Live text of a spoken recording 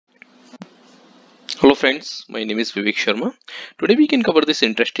Hello friends, my name is Vivek Sharma. Today we can cover this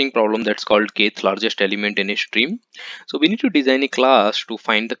interesting problem that's called kth largest element in a stream. So we need to design a class to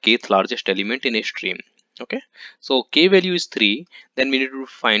find the kth largest element in a stream. Okay, so k value is 3, then we need to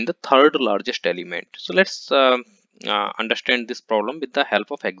find the third largest element. So let's understand this problem with the help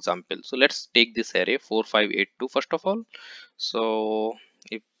of example. So let's take this array 4, 5, 8, 2 first of all. So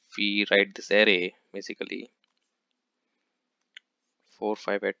if we write this array, basically 4,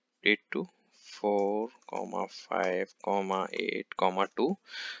 5, 8, 2, 4, 5, 8, 2.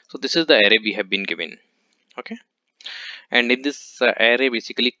 So this is the array we have been given. Okay, and in this array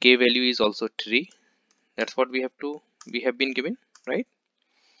basically k value is also 3. That's what we have been given, right?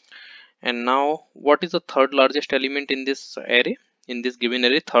 And now what is the third largest element in this array? In this given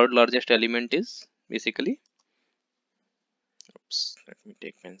array, third largest element is basically, oops, let me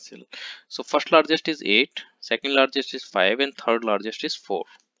take pencil. So first largest is 8, second largest is 5, and third largest is 4.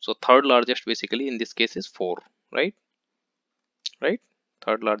 So third largest basically in this case is 4, right? Right,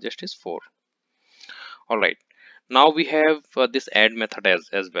 third largest is 4. All right, now we have this add method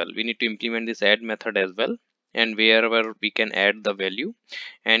as well. We need to implement this add method as well, and wherever we can add the value,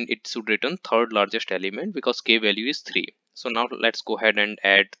 and it should return third largest element because k value is 3. So now let's go ahead and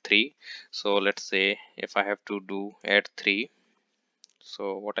add 3. So let's say if I have to do add 3,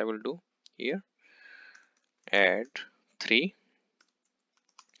 so what I will do here, add 3.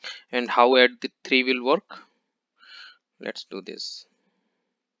 And how add the 3 will work? Let's do this.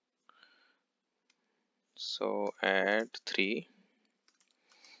 So add 3,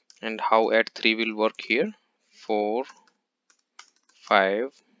 and how add 3 will work here? 4,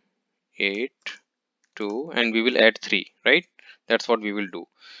 5, 8, 2, and we will add 3, right? That's what we will do.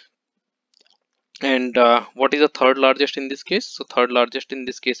 And what is the third largest in this case? So third largest in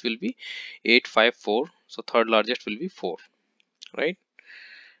this case will be 8, 5, 4. So third largest will be 4, right?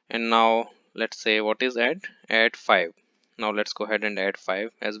 And now let's say what is add 5. Now let's go ahead and add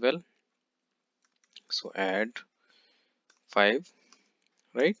 5 as well. So add 5,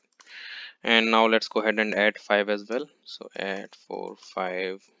 right? And now let's go ahead and add 5 as well. So add 4,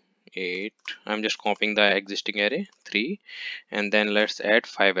 5, 8. I'm just copying the existing array 3, and then let's add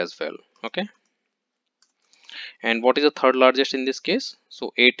 5 as well. Okay, and what is the third largest in this case?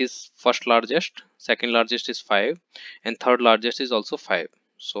 So 8 is first largest, second largest is 5, and third largest is also 5.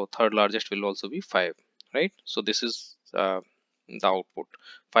 So third largest will also be 5, right? So this is the output.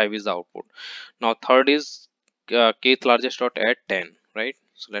 5 is the output. Now third is kth largest dot add 10, right?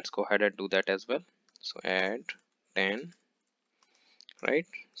 So let's go ahead and do that as well. So add 10, right?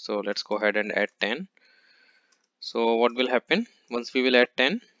 So let's go ahead and add 10. So what will happen once we will add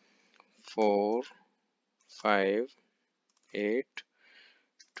 10? 4, 5, 8,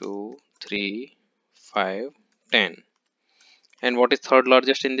 2, 3, 5, 10. And what is third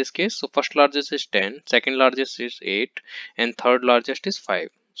largest in this case? So first largest is 10, second largest is 8, and third largest is 5.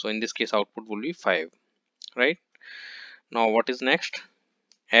 So in this case output will be 5, right? Now what is next?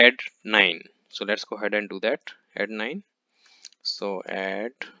 Add 9. So let's go ahead and do that. Add 9. So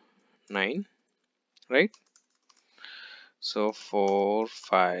add 9, right? So 4,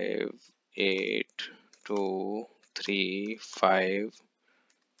 5, 8, 2, 3, 5,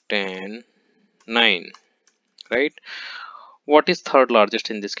 10, 9, right? What is third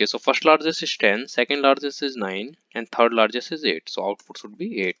largest in this case? So first largest is 10, second largest is 9, and third largest is 8. So output should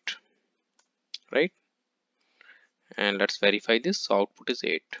be 8, right? And let's verify this. So output is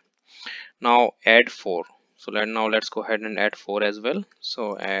 8. Now add 4. So now let's go ahead and add 4 as well.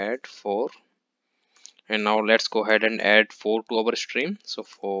 So add 4, and now let's go ahead and add 4 to our stream. So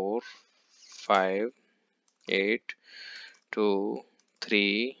 4, 5, 8, 2,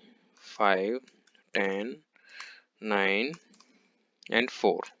 3, 5, 10, 9, and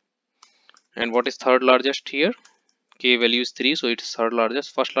 4. And what is third largest here? K value is 3, so it is third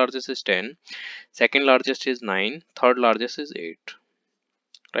largest. First largest is 10, second largest is 9, third largest is 8,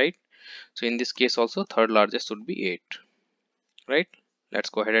 right? So in this case also third largest would be 8, right? Let's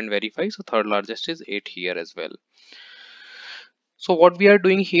go ahead and verify. So third largest is 8 here as well. So what we are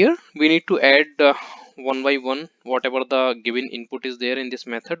doing here, we need to add one by one whatever the given input is there in this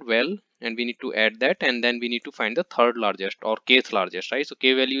method, well, and we need to add that, and then we need to find the third largest or kth largest, right? So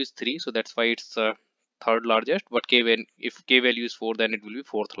k value is 3, so that's why it's third largest, but if k value is 4, then it will be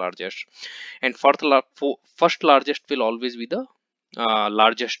fourth largest, and first largest will always be the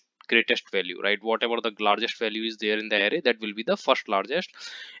largest greatest value, right? Whatever the largest value is there in the array, that will be the first largest,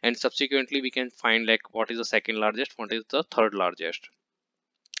 and subsequently we can find like what is the second largest, what is the third largest.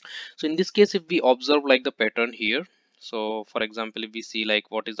 So in this case, if we observe like the pattern here, so for example, if we see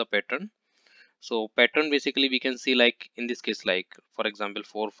like what is the pattern, So pattern basically we can see like in this case, like for example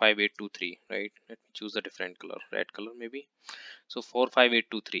 4 5 8 2 3, right? Let me choose a different color, red color maybe. So 4 5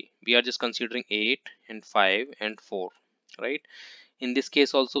 8 2 3, we are just considering 8 and 5 and 4, right? In this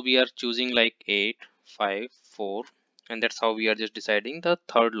case also we are choosing like 8 5 4, and that's how we are just deciding the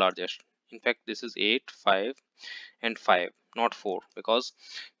third largest. In fact this is 8 5 and 5, not 4, because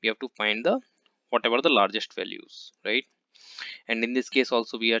we have to find the whatever the largest values, right? And in this case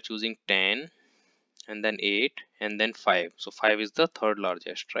also we are choosing 10 and then 8 and then 5, so 5 is the third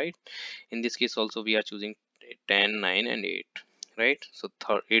largest, right? In this case also we are choosing 10 9 and 8, right? So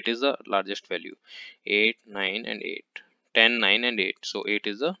 8 is the largest value, 8 9 and 8, 10 9 and 8, so 8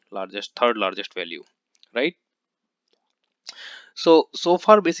 is the largest, third largest value, right? So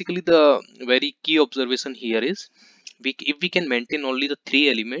far basically the very key observation here is, if we can maintain only the three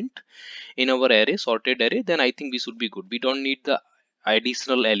element in our array, sorted array, then I think we should be good. We don't need the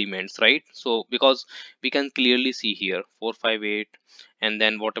additional elements, right? So because we can clearly see here 4 5 8, and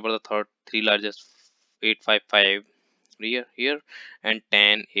then whatever the third three largest, 8 5 5 here, and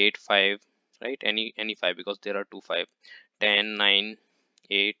 10 8 5, right? Any 5, because there are two 5, 10 9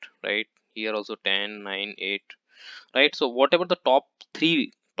 8, right? Here also 10 9 8, right? So whatever the top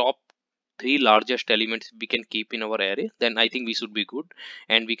three largest elements we can keep in our array, then I think we should be good,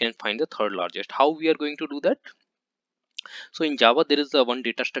 and we can find the third largest. How we are going to do that? So in Java there is a one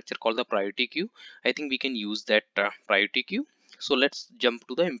data structure called the priority queue. I think we can use that priority queue. So let's jump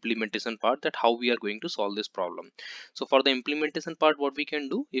to the implementation part, that how we are going to solve this problem. So for the implementation part, what we can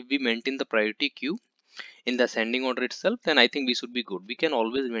do, if we maintain the priority queue in the ascending order itself, then I think we should be good. We can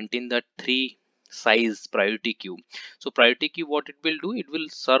always maintain that three size priority queue. So priority queue, what it will do, it will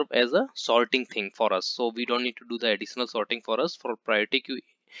serve as a sorting thing for us, so we don't need to do the additional sorting for us. For priority queue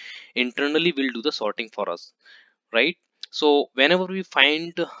internally will do the sorting for us, right? So whenever we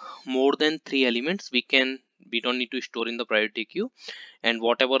find more than three elements, we don't need to store in the priority queue, and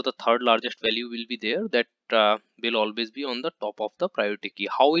whatever the third largest value will be there, that will always be on the top of the priority queue.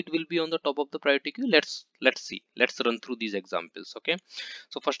 How it will be on the top of the priority queue, let's see. Let's run through these examples. Okay,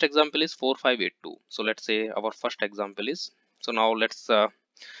 so first example is 4582. So let's say our first example is, so now let's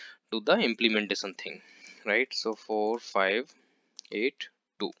do the implementation thing, right? So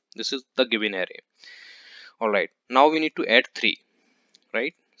 4582, this is the given array. All right, now we need to add 3,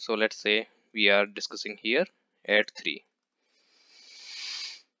 right? So let's say we are discussing here add 3.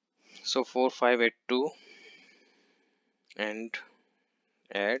 So 4582 and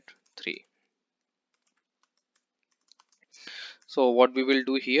add 3. So what we will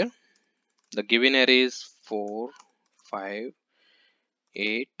do here, the given array is 4 5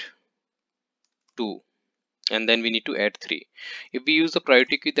 8 2, and then we need to add 3. If we use the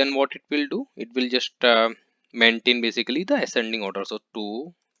priority queue, then what it will do, it will just maintain basically the ascending order. So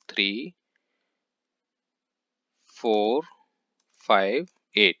 2 3 4 5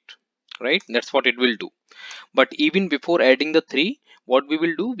 8, right? That's what it will do. But even before adding the 3, what we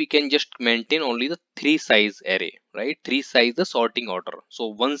will do, we can just maintain only the 3 size array, right? 3 size the sorting order. So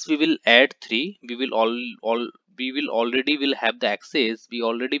once we will add 3, we will already will have the access, we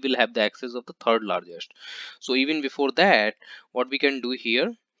already will have the access of the third largest. So even before that, what we can do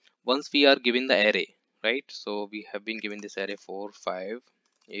here, once we are given the array, right? So we have been given this array 4 5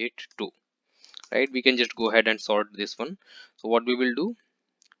 8 2, right? We can just go ahead and sort this one. So what we will do,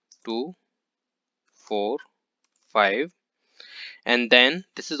 2 4 5, and then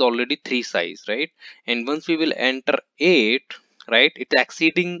this is already 3 size, right? And once we will enter 8, right, it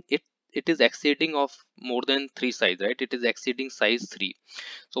is exceeding of more than 3 size, right? It is exceeding size 3.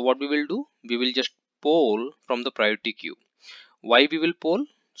 So what we will do, we will just poll from the priority queue. Why we will poll?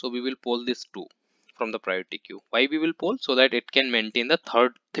 So we will poll this 2 from the priority queue. Why we will poll? So that it can maintain the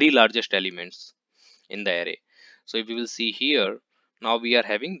three largest elements in the array. So if we will see here, now we are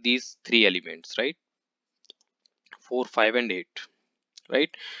having these three elements, right? 4 5 and 8,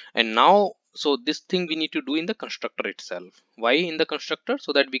 right? And now, so this thing we need to do in the constructor itself. Why in the constructor?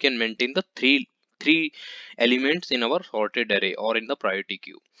 So that we can maintain the three elements in our sorted array or in the priority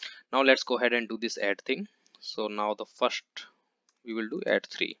queue. Now let's go ahead and do this add thing. So now the first we will do add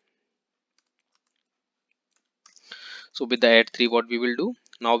 3. So with the add 3, what we will do,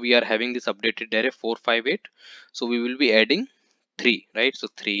 now we are having this updated array 4 5 8. So we will be adding 3, right? So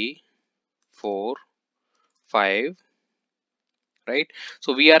 3 4 5, right?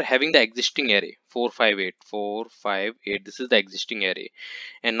 So we are having the existing array 4 5 8 4 5 8. This is the existing array,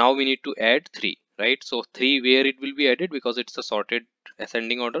 and now we need to add 3, right? So 3, where it will be added, because it's a sorted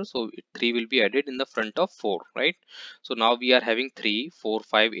ascending order, so 3 will be added in the front of 4, right? So now we are having 3 4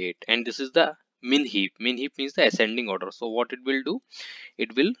 5 8, and this is the min heap. Min heap means the ascending order. So what it will do,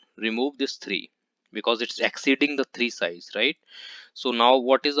 it will remove this 3 because it's exceeding the 3 size, right? So now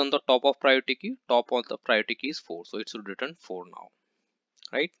what is on the top of priority queue? Top of the priority key is 4, so it should return 4 now,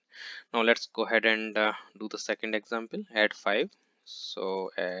 right? Now let's go ahead and do the second example. Add 5.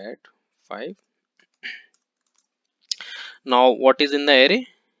 So add 5. Now what is in the array?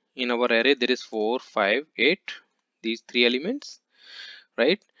 In our array there is 4, 5, 8, these 3 elements,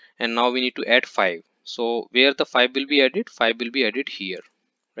 right? And now we need to add 5. So where the 5 will be added? 5 will be added here,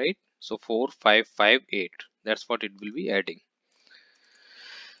 right? So 4, 5, 5, 8, that's what it will be adding.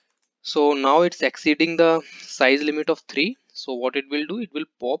 So now it's exceeding the size limit of 3. So what it will do, it will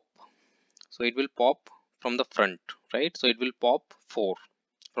pop. So it will pop from the front, right? So it will pop 4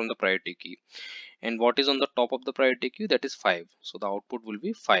 from the priority key. And what is on the top of the priority queue? That is 5. So the output will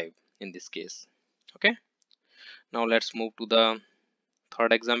be 5 in this case. Okay. Now let's move to the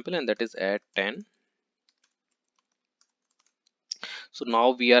third example, and that is add 10. So now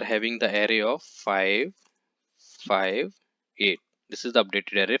we are having the array of 5, 5, 8. This is the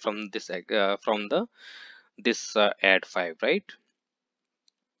updated array from this add 5, right?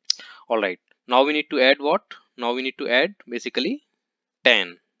 All right. Now we need to add what? Now we need to add basically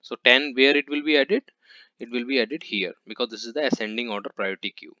 10. So 10, where it will be added? It will be added here because this is the ascending order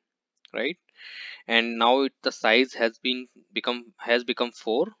priority queue, right? And now the size has become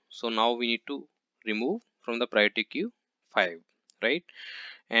 4. So now we need to remove from the priority queue 5, right?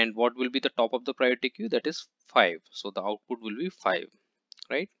 And what will be the top of the priority queue? That is 5. So the output will be 5,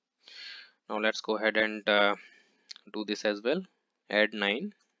 right? Now let's go ahead and do this as well. Add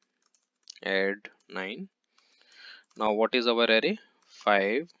 9. Add 9. Now what is our array?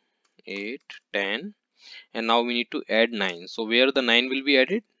 5, 8, 10, and now we need to add 9. So where the 9 will be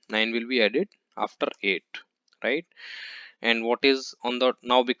added? 9 will be added after 8, right? And what is on the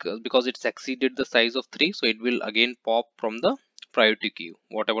now, because it's exceeded the size of 3, so it will again pop from the priority queue,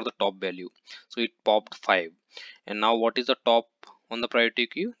 whatever the top value. So it popped 5, and now what is the top on the priority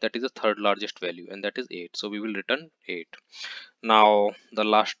queue? That is the third largest value, and that is 8. So we will return 8. Now the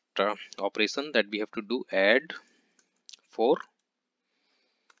last operation that we have to do, add 4,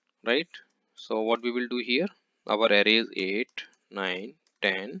 right? So what we will do here, our array is 8, 9,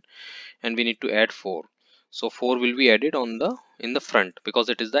 10, and we need to add 4. So 4 will be added in the front because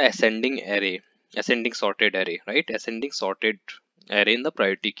it is the ascending array, ascending sorted array, right? Ascending sorted array in the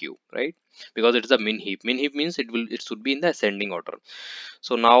priority queue, right? Because it is a min heap. Min heap means it should be in the ascending order.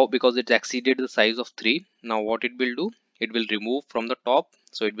 So now because it exceeded the size of 3, now what it will do, it will remove from the top.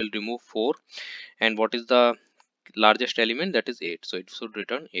 So it will remove 4, and what is the largest element? That is 8. So it should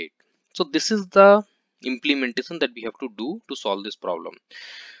return 8. So this is the implementation that we have to do to solve this problem.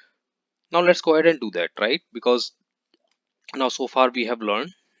 Now let's go ahead and do that, right? Because now so far we have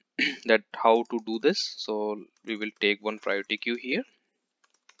learned that how to do this. So we will take one priority queue here,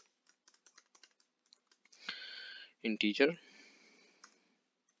 integer,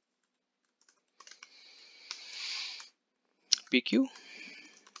 pq,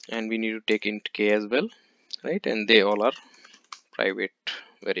 and we need to take int k as well, right? And they all are private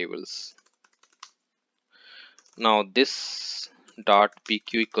variables. Now this dot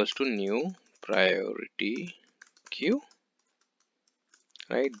pq equals to new priority queue,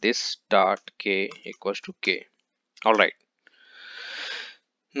 right? This dot k equals to k. All right.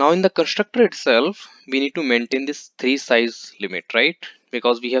 Now in the constructor itself, we need to maintain this 3 size limit, right?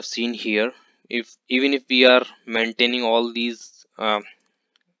 Because we have seen here, even if we are maintaining all these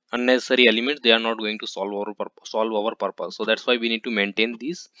unnecessary elements, they are not going to solve our purpose. So that's why we need to maintain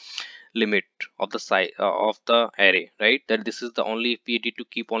these limit of the size of the array, right? That this is the only, if we need to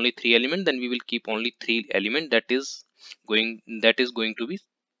keep only 3 elements, then we will keep only 3 elements. That is going to be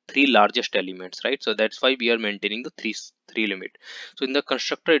 3 largest elements, right? So that's why we are maintaining the 3 limit. So in the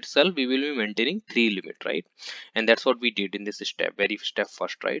constructor itself, we will be maintaining 3 limit, right? And that's what we did in this step, very step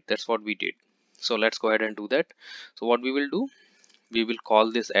first, right? That's what we did. So let's go ahead and do that. So what we will do, we will call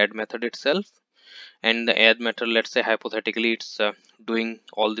this add method itself, and the add method, let's say hypothetically it's doing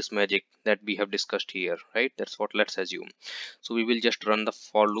all this magic that we have discussed here, right? That's what, let's assume. So we will just run the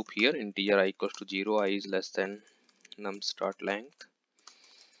for loop here, integer I equals to 0, I is less than num start length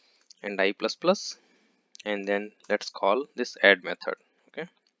and I plus plus, and then let's call this add method. Okay,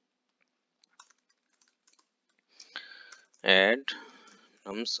 add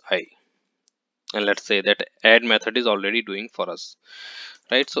nums I, and let's say that add method is already doing for us,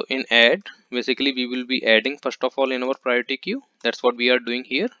 right? So in add, basically we will be adding first of all in our priority queue. That's what we are doing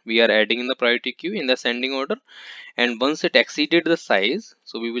here. We are adding in the priority queue in the ascending order, and once it exceeded the size,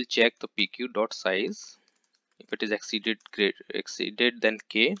 so we will check the pq dot size if it is exceeded then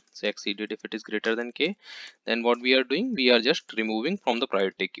k, so exceeded if it is greater than k, then what we are doing, we are just removing from the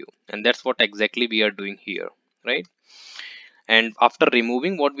priority queue, and that's what exactly we are doing here, right? And after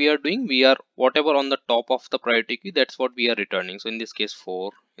removing, what we are doing, we are whatever on the top of the priority queue, that's what we are returning. So in this case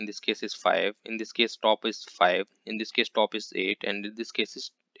 4, in this case is 5, in this case top is 5, in this case top is 8, and in this case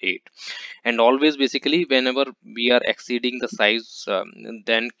is 8. And always basically whenever we are exceeding the size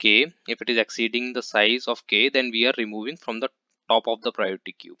then k, if it is exceeding the size of k, then we are removing from the top of the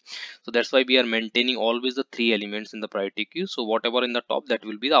priority queue. So that's why we are maintaining always the 3 elements in the priority queue. So whatever in the top, that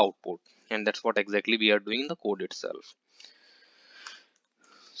will be the output, and that's what exactly we are doing in the code itself.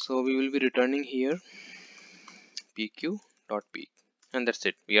 So we will be returning here pq.peak, and that's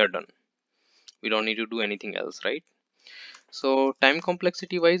it, we are done. We don't need to do anything else, right? So time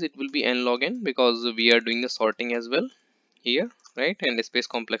complexity wise, it will be n log n, because we are doing the sorting as well here, right? And the space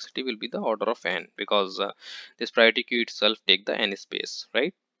complexity will be the order of n, because this priority queue itself take the n space,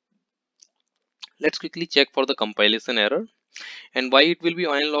 right? Let's quickly check for the compilation error. And why it will be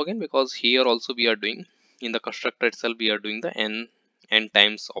n log n, because here also we are doing, in the constructor itself we are doing the n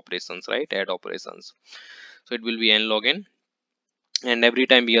times operations, right? Add operations. So it will be n log n, and every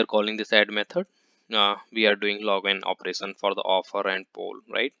time we are calling this add method, we are doing log n operation for the offer and poll,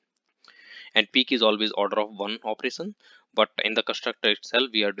 right? And peak is always order of 1 operation, but in the constructor itself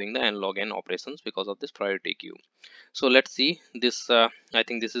we are doing the n log n operations because of this priority queue. So let's see this. I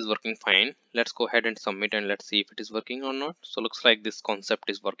think this is working fine. Let's go ahead and submit, and let's see if it is working or not. So looks like this concept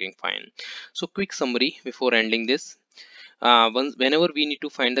is working fine. So quick summary before ending this. Whenever we need to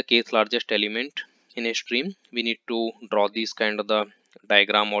find the kth largest element in a stream, we need to draw these kind of the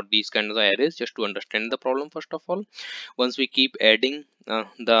diagram or these kind of the arrays just to understand the problem first of all. Once we keep adding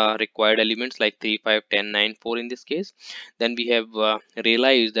the required elements like 3, 5, 10, 9, 4 in this case, then we have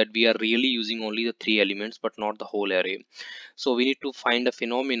realized that we are really using only the 3 elements but not the whole array. So we need to find a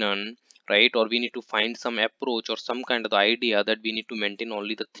phenomenon, right? Or we need to find some approach or some kind of the idea that we need to maintain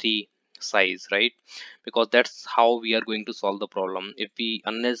only the 3 size, right? Because that's how we are going to solve the problem. If we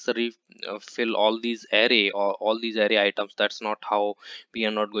unnecessarily fill all these array or all these array items, that's not how we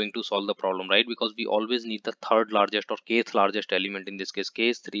are not going to solve the problem, right? Because we always need the third largest or kth largest element. In this case k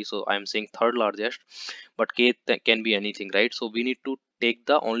is 3, so I am saying third largest, but k can be anything, right? So we need to take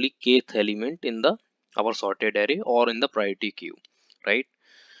the only kth element in the our sorted array or in the priority queue, right?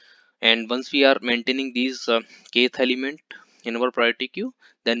 And once we are maintaining these kth element in our priority queue,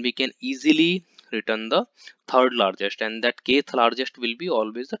 then we can easily return the third largest, and that kth largest will be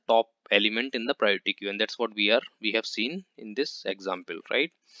always the top element in the priority queue, and that's what we have seen in this example,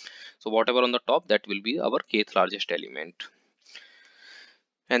 right? So whatever on the top, that will be our kth largest element.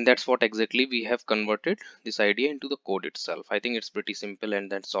 And that's what exactly we have converted this idea into the code itself. I think it's pretty simple,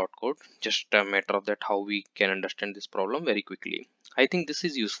 and that's short code, just a matter of that how we can understand this problem very quickly. I think this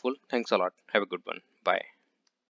is useful. Thanks a lot. Have a good one. Bye.